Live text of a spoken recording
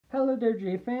Hello there,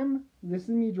 JFam. This is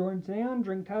me, Jordan. Today on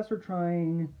Drink Test, we're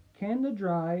trying Canada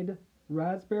Dried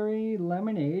Raspberry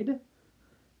Lemonade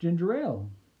Ginger Ale.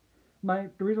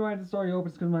 The reason why I started open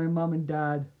is because my mom and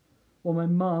dad, well, my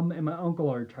mom and my uncle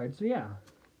already tried. So yeah,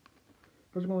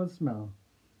 first going with smell.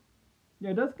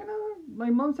 Yeah, it does kind of. My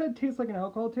mom said it tastes like an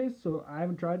alcohol taste, so I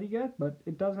haven't tried it yet, but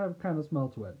it does have kind of smell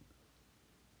to it.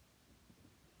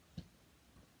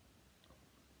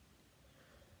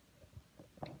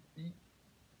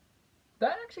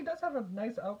 That actually does have a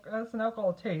nice, that's an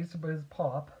alcohol taste, but it's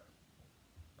pop.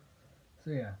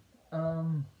 So yeah,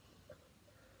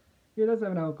 it does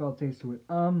have an alcohol taste to it.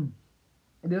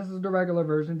 This is the regular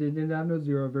version. They didn't have no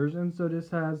zero version, so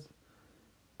this has,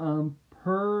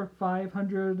 per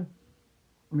 500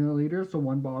 milliliters, so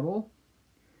one bottle,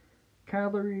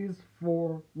 calories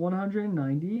for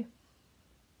 190,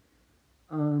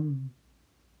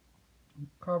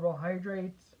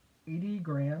 carbohydrates 80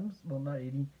 grams, well not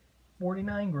 80,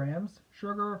 49 grams,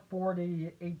 sugar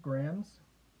 48 grams,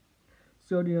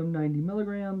 sodium 90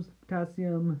 milligrams,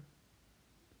 potassium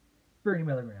 30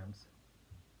 milligrams.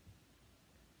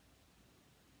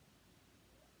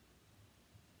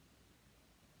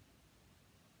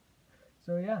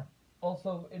 So yeah,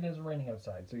 also it is raining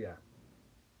outside, so yeah.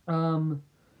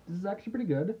 This is actually pretty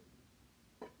good.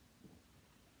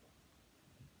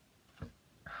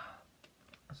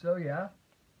 So yeah,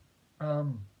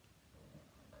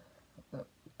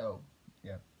 oh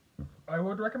yeah, I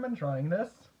would recommend trying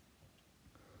this.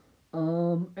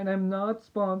 And I'm not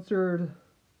sponsored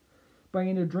by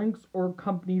any drinks or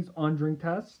companies on Drink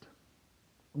Test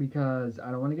because I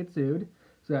don't want to get sued.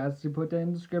 So I have to put that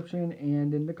in the description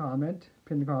and in the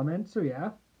pinned comment. So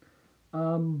yeah.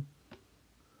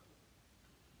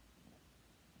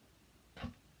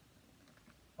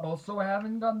 Also, I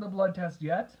haven't gotten the blood test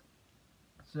yet.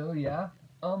 So yeah.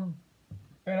 And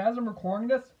as I'm recording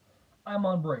this, I'm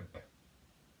on break.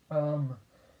 I'm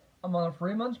on a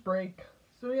 3 months break.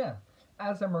 So yeah,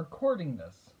 as I'm recording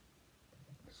this.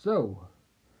 So,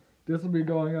 this will be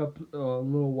going up a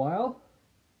little while.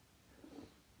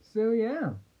 So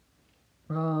yeah.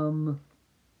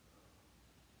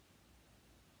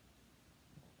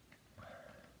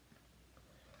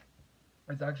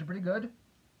 It's actually pretty good.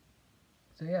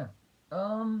 So yeah.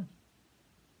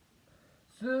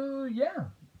 So yeah.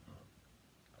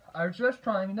 I was just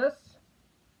trying this.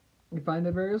 You find it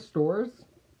at various stores.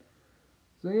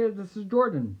 So yeah, this is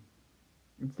Jordan.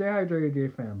 And stay hydrated,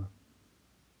 JFam.